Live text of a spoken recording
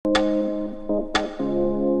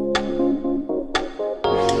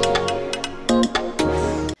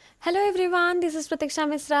is Pratiksha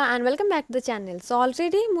Misra and welcome back to the channel. So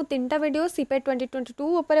already mu tinta video CPET 2022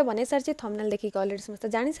 upare bane sarchi thumbnail dekhi already समस्त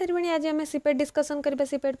जानि सारिबणी आज हम CPET discussion करबा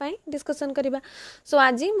CPET पई discussion करबा. सो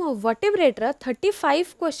आज मो वर्टिब्रेट रा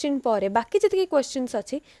 35 क्वेश्चन परे बाकी जति क्वेश्चंस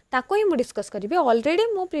अछि ताको ही मु डिस्कस करबे. ऑलरेडी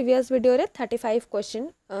मो प्रीवियस वीडियो रे 35 क्वेश्चन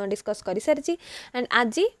डिस्कस करि सारिछि एंड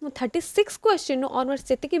आज मु 36 क्वेश्चन ऑनवर्ड्स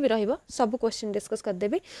जति भी रहइबो सब क्वेश्चन डिस्कस कर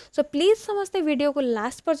देबे. सो प्लीज समस्त वीडियो को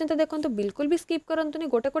लास्ट पर्यंत देखंतु, बिल्कुल भी स्किप करंतुनी.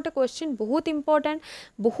 गोटे गोटे क्वेश्चन बहुत इंपोर्टेंट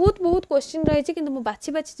बहुत क्वेश्चन रही है कि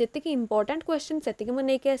बाछी बाछी जी इंपोर्टेंट क्वेश्चन से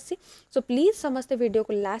मुझे आसी. सो प्लीज समस्त वीडियो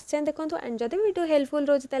को लास्ट जाए देखो एंड जब वीडियो हेल्पफुल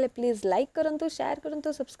रोचे ताले प्लीज लाइक करूँ, शेयर करूँ,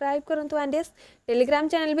 सब्सक्राइब करूँ एंड यस टेलीग्राम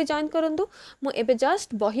चैनल भी जॉइन करूँ. मुझे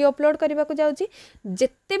जस्ट बही अपलोड करने को जाऊँगी.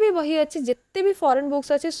 जिते भी बही अच्छी जिते भी फॉरेन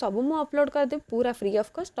बुक्स अच्छी सब मुझे अपलोड करदेवी पूरा फ्री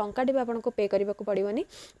ऑफ कॉस्ट. टंका भी आपको पे करने को पड़ोनी.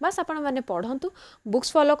 बस आपण मैंने पढ़ंतु,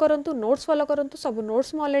 बुक्स फॉलो करूँ, नोट्स फॉलो करूँ. सब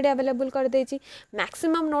नोट्स मुझे ऑलरेडी अवेलेबल कर देछि.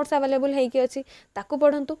 मैक्सिमम नोट्स अवेलेबल होइके अछि ताकू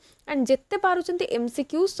पढ़ंतु एंड जिते पारुचंती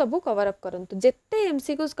एमसीक्यूज सब कवर अप करंतु. जिते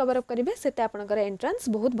एमसीक्यूज कवर अप करिवे सेते आपनकर एंट्रेंस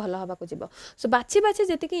बहुत भलो हबा को जिवो. सो बाछी बाछी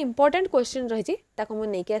जति इंपोर्टेंट क्वेश्चन रहिछि ताको मु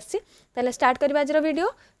नेके आछि. ताले स्टार्ट करबा आज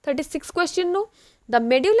video 36 question no. The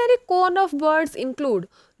medullary cone of birds include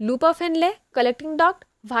loop of Henle, collecting duct,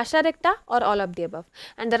 Vasha recta or all of the above?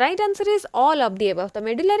 And the right answer is all of the above. The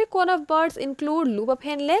medullary cone of birds include loop of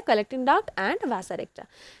Henle, collecting duct and Vasa recta.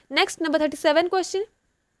 Next, number 37 question.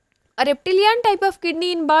 A reptilian type of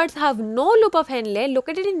kidney in birds have no loop of Henle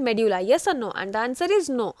located in medulla. Yes or no? And the answer is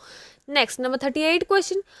no. Next, number 38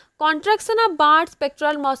 question. Contraction of birds'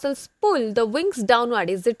 pectoral muscles pull the wings downward.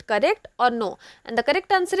 Is it correct or no? And the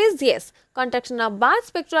correct answer is yes. Contraction of birds'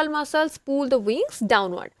 pectoral muscles pull the wings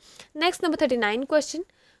downward. Next, number 39 question.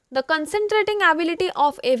 The concentrating ability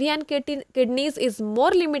of avian kidneys is more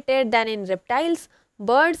limited than in reptiles,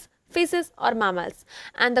 birds, fishes or mammals.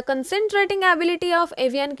 And the concentrating ability of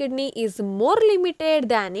avian kidney is more limited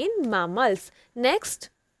than in mammals. Next,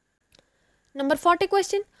 number 40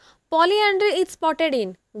 question. Polyandry is spotted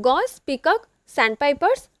in gauze, peacock,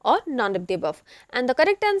 sandpipers or none of the above. And the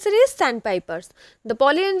correct answer is sandpipers. The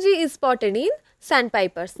polyandry is spotted in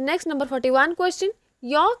sandpipers. Next, number 41 question.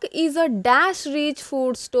 Yolk is a dash rich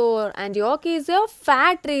food store and yolk is a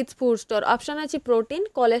fat rich food store. Option अच्छी protein,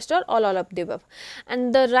 cholesterol all of the above.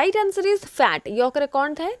 And the right answer is fat. Yolk रे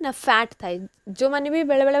कौन था ना fat था. जो माने भी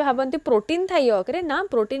बेले बेले भावंती प्रोटीन था यॉक रे ना,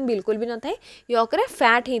 प्रोटीन बिल्कुल भी न था. यॉक रे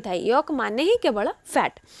फैट ही था. यॉक माने ही केवल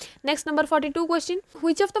fat. Next, number 42 question.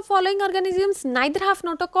 Which of the following organisms neither have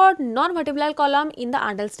notochord nor vertebral column in the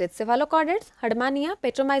adult stage? सेफालोकॉर्डेट्स, Herdmania,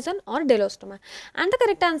 Petromyzon और डेलोस्टोमा. And the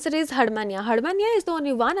correct answer is Herdmania. Herdmania is the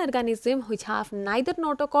only one organism which have neither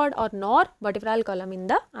notochord or nor vertebral column in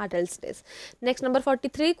the adult stage. Next, number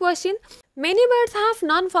 43 question. Many birds have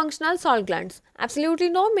non-functional salt glands. Absolutely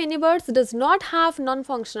no, many birds does not have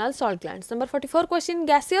non-functional salt glands. Number 44 question.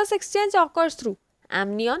 Gaseous exchange occurs through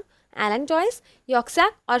amnion, allantois, yolk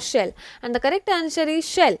sac or shell? And the correct answer is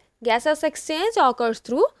shell. Gaseous exchange occurs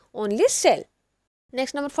through only shell.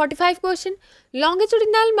 Next, number 45 question.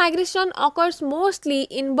 Longitudinal migration occurs mostly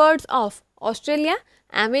in birds of Australia,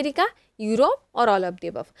 America, Europe or all of the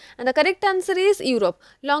above? And the correct answer is Europe.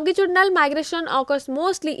 Longitudinal migration occurs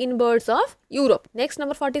mostly in birds of Europe. Next,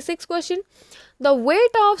 number 46 question. The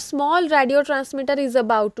weight of small radio transmitter is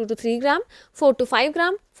about 2 to 3 gram, 4 to 5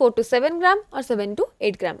 gram, 4 to 7 gram or 7 to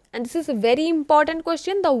 8 gram. And this is a very important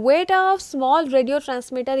question. The weight of small radio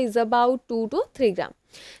transmitter is about 2 to 3 gram.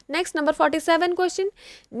 Next, number 47 question.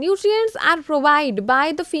 Nutrients are provided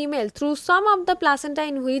by the female through some of the placenta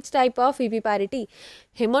in which type of viviparity?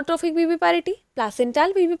 Hemotrophic viviparity,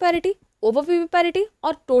 placental viviparity, ovoviviparity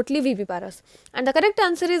or totally viviparous? And the correct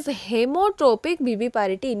answer is hemotrophic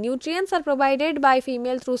viviparity. Nutrients are provided by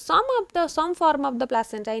female through some form of the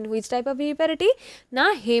placenta in which type of viviparity? Na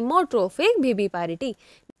hemotrophic viviparity.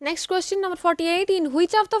 Next question, number 48. In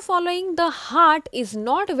which of the following the heart is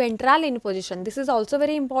not ventral in position? This is also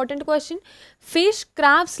very important question. Fish,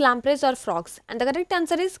 crabs, lampreys or frogs? And the correct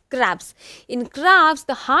answer is crabs. In crabs,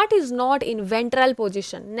 the heart is not in ventral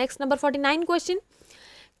position. Next, number 49 question.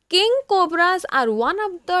 King cobras are one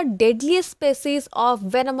of the deadliest species of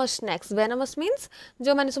venomous snakes. Venomous means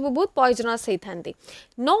जो माने सब बहुत poisonous he थांती.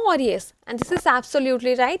 No or yes? And this is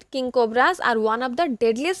absolutely right. King cobras are one of the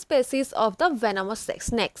deadliest species of the venomous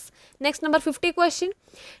snakes. Next, number 50 question.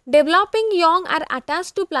 Developing young are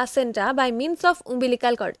attached to placenta by means of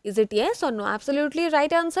umbilical cord. Is it yes or no? Absolutely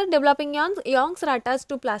right answer. Developing youngs are attached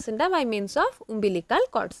to placenta by means of umbilical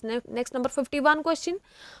cords. Next, number 51 question.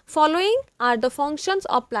 Following are the functions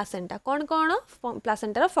of placenta. कौन कौन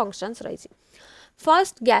placenta functions रही?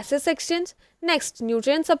 First, gaseous exchange. next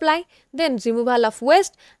nutrient supply, then removal of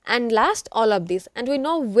waste, and last all of this. And we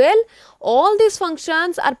know well all these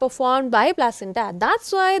functions are performed by placenta.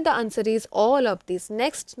 That's why the answer is all of this.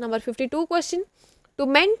 Next, number 52 question. To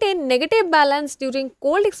maintain negative balance during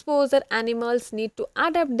cold exposure, animals need to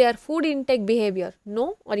adapt their food intake behavior.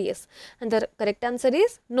 No or yes? And the correct answer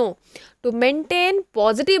is no. To maintain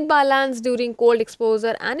positive balance during cold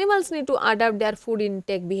exposure, animals need to adapt their food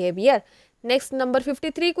intake behavior. Next, number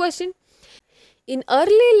 53 question. In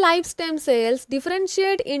early life stem cells,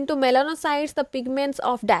 differentiate into melanocytes the pigments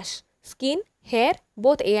of dash, skin, hair,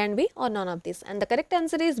 both A and B or none of this. And the correct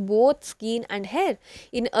answer is both skin and hair.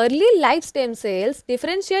 In early life stem cells,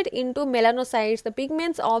 differentiate into melanocytes the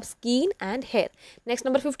pigments of skin and hair. Next,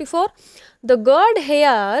 number 54. The guard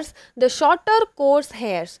hairs, the shorter coarse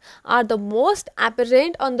hairs, are the most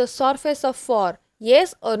apparent on the surface of fur.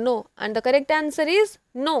 Yes or no? And the correct answer is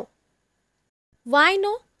no. Why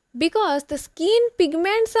no? Because the skin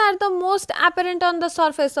pigments are the most apparent on the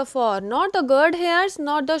surface of fur, not the guard hairs,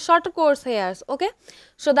 not the shorter coarse hairs. Okay,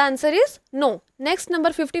 so the answer is no. Next,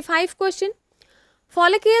 number 55 question.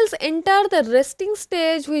 Follicles enter the resting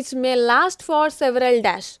stage which may last for several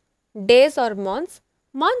days or months,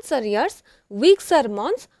 months or years, weeks or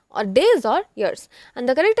months, or days or years. And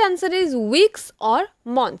the correct answer is weeks or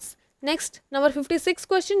months. Next, number 56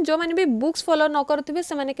 question. जो मैंने भी books follow न करुथिबे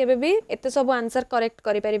से माने केबे भी एते सब आंसर करेक्ट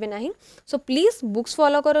करि परिबे नाही. सो प्लीज बुक्स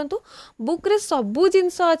फॉलो करंतु. बुक रे सबु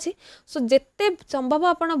जिंस अछि. सो जेते संभव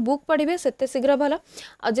आपण बुक पढिबे सेते शीघ्र भलो.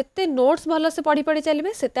 आ जेते नोट्स भलो से पढि पढि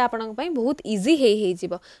चलिबे सेते आपन पई बहुत इजी हे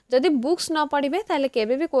जिवो. जदि बुक्स न पढिबे ताले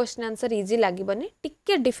केबे भी क्वेश्चन आंसर इजी लागिबनी,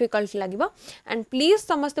 टिके डिफिकल्ट लागिबो. एंड प्लीज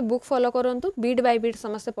समस्त बुक फॉलो करंतु. बीट बाय बीट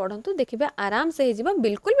समस्त पढंतु. देखिबे आराम से हे जिवो,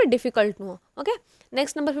 बिल्कुल भी difficult नुहो. Okay,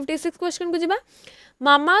 next number 56 question को जिबा.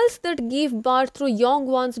 Mammals that give birth through young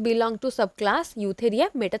ones belong to subclass Eutheria,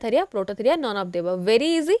 Metatheria, Prototheria, none of them. Very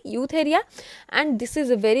easy, Eutheria, and this is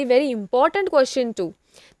a very important question too.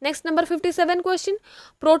 Next, number 57 question.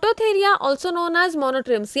 Prototheria also known as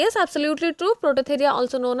monotremes. Yes, absolutely true. Prototheria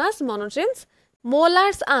also known as monotremes.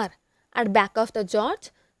 Molars are at back of the jaw.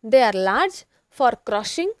 They are large for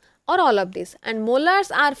crushing or all of this, and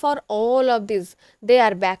molars are for all of these. They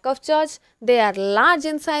are back of jaw, they are large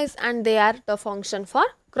in size, and they are the function for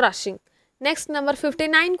crushing. Next, number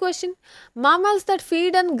 59 question. Mammals that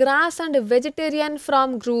feed on grass and vegetarian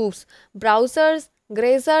from groups, browsers,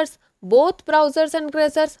 grazers, both browsers and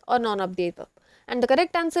grazers, or none of the above. And the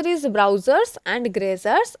correct answer is browsers and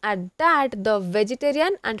grazers, at that the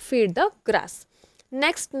vegetarian and feed the grass.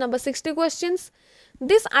 Next, number 60 questions.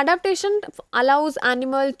 This adaptation allows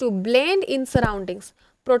animal to blend in surroundings.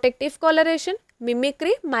 Protective coloration,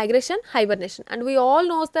 mimicry, migration, hibernation. And we all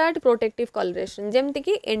know that protective coloration जेमती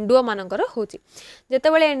कि एंडुओ मानकर होची.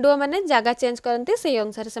 जेतेबेले एंडुओ माने जागा change करते से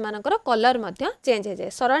अनुसार से मानकर कलर मध्य चेंज हो जाए.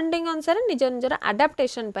 सराउंडिंग अनुसार निज निजर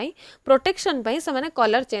अडाप्टेशन पई, प्रोटेक्शन पई से माने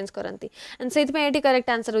कलर चेंज करती. एंड सेति पे एटी करेक्ट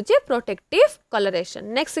आंसर होची protective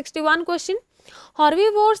coloration. Next, 61 question.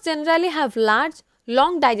 Herbivores generally have large,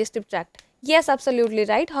 long digestive tract. Yes, absolutely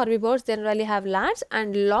right. Herbivores generally have large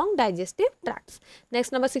and long digestive tracts.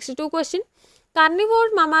 Next, number 62 question. Carnivore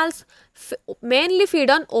mammals mainly feed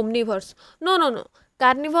on omnivores. No.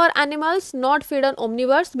 Carnivore animals not feed on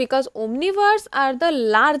omnivores because omnivores are the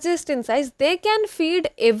largest in size. They can feed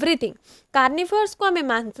everything. Carnivores को आमे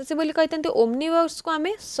मांसासी बोली कही थांती, omnivores को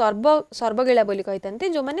आमे सर्वगिला बोली कही थांती,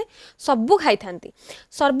 जो माने सबु खाई थांती,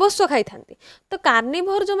 सर्वस्व खाई थांती. तो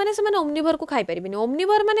कार्निवोर जो माने से माने omnivore को खाई परिबेनी.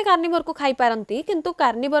 omnivore माने कार्निवोर को खाई पारंती, किंतु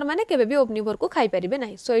कार्निवोर माने केबे भी omnivore को खाई परिबे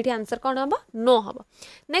नाही. सो एठी आंसर कोन हबो? नो हबो.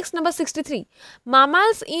 Next, number 63.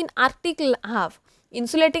 Mammals in Arctic have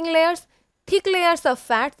insulating layers, thick layers of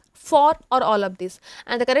fat, for or all of this.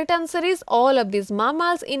 And the correct answer is all of these.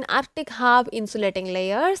 Mammals in Arctic have insulating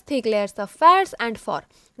layers, thick layers of fats, and fur.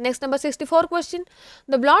 Next, number 64 question.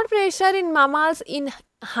 The blood pressure in mammals in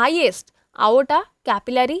highest aorta,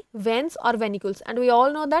 capillary, veins, or venicles. And we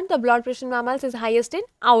all know that the blood pressure in mammals is highest in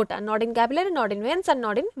aorta, not in capillary, not in veins, and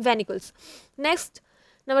not in venicles. Next,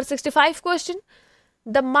 number 65 question.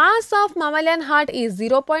 The mass of mammalian heart is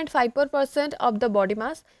 0.54% of the body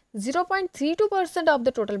mass, 0.32% of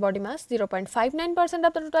the total body mass, 0.59%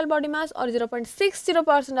 of the total body mass, or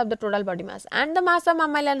 0.60% of the total body mass. And the mass of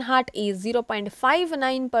mammalian heart is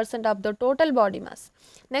 0.59% of the total body mass.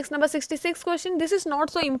 Next, number 66 question. This is not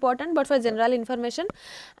so important, but for general information,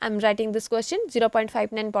 I am writing this question.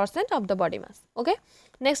 0.59% of the body mass. Okay.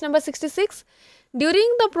 Next, number 66.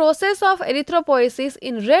 During the process of erythropoiesis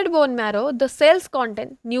in red bone marrow, the cells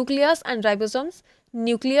contain nucleus and ribosomes,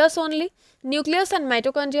 nucleus only, nucleus and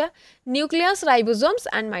mitochondria, nucleus, ribosomes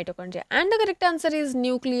and mitochondria. And the correct answer is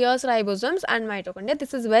nucleus, ribosomes and mitochondria.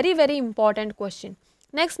 This is very important question.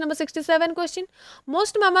 Next, number 67 question.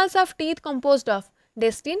 Most mammals have teeth composed of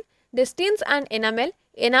destines and enamel,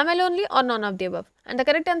 enamel only or none of the above. And the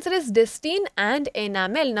correct answer is destine and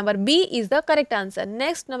enamel. Number B is the correct answer.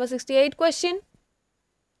 Next, number 68 question.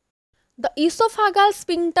 The esophageal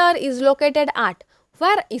sphincter is located at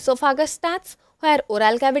where esophagus starts, where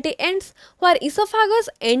oral cavity ends, where esophagus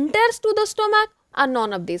enters to the stomach, or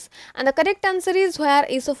none of these. And the correct answer is where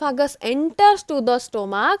esophagus enters to the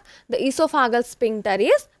stomach, the esophageal sphincter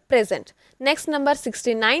is present. Next, number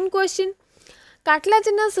 69 question.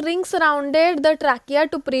 Cartilaginous rings surrounded the trachea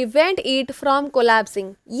to prevent it from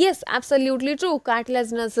collapsing. Yes, absolutely true.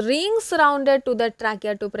 Cartilaginous rings surrounded to the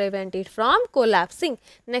trachea to prevent it from collapsing.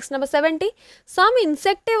 Next, number 70. Some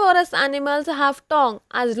insectivorous animals have tongue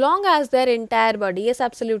as long as their entire body. Yes,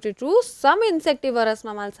 absolutely true. Some insectivorous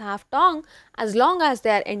mammals have tongue as long as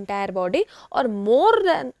their entire body or more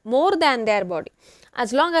than their body.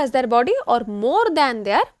 As long as their body or more than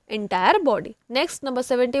their entire body. Next, number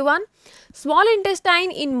 71. Small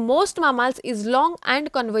intestine in most mammals is long and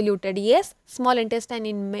convoluted. Yes, small intestine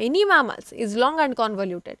in many mammals is long and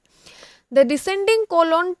convoluted. The descending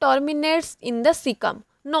colon terminates in the cecum.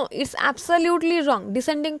 No, it's absolutely wrong.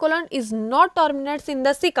 Descending colon is not terminates in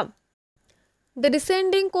the cecum. The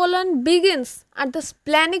descending colon begins at the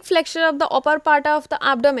splenic flexure of the upper part of the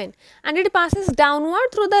abdomen and it passes downward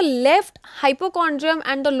through the left hypochondrium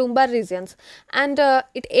and the lumbar regions, and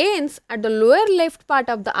it ends at the lower left part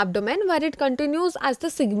of the abdomen where it continues as the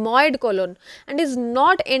sigmoid colon and is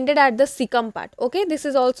not ended at the cecum part. Okay, this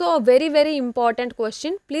is also a very important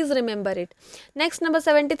question. Please remember it. Next, number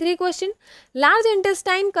 73 question. Large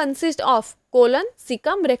intestine consists of colon,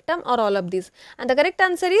 cecum, rectum or all of these, and the correct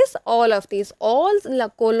answer is all of these, all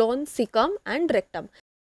colon, cecum and rectum.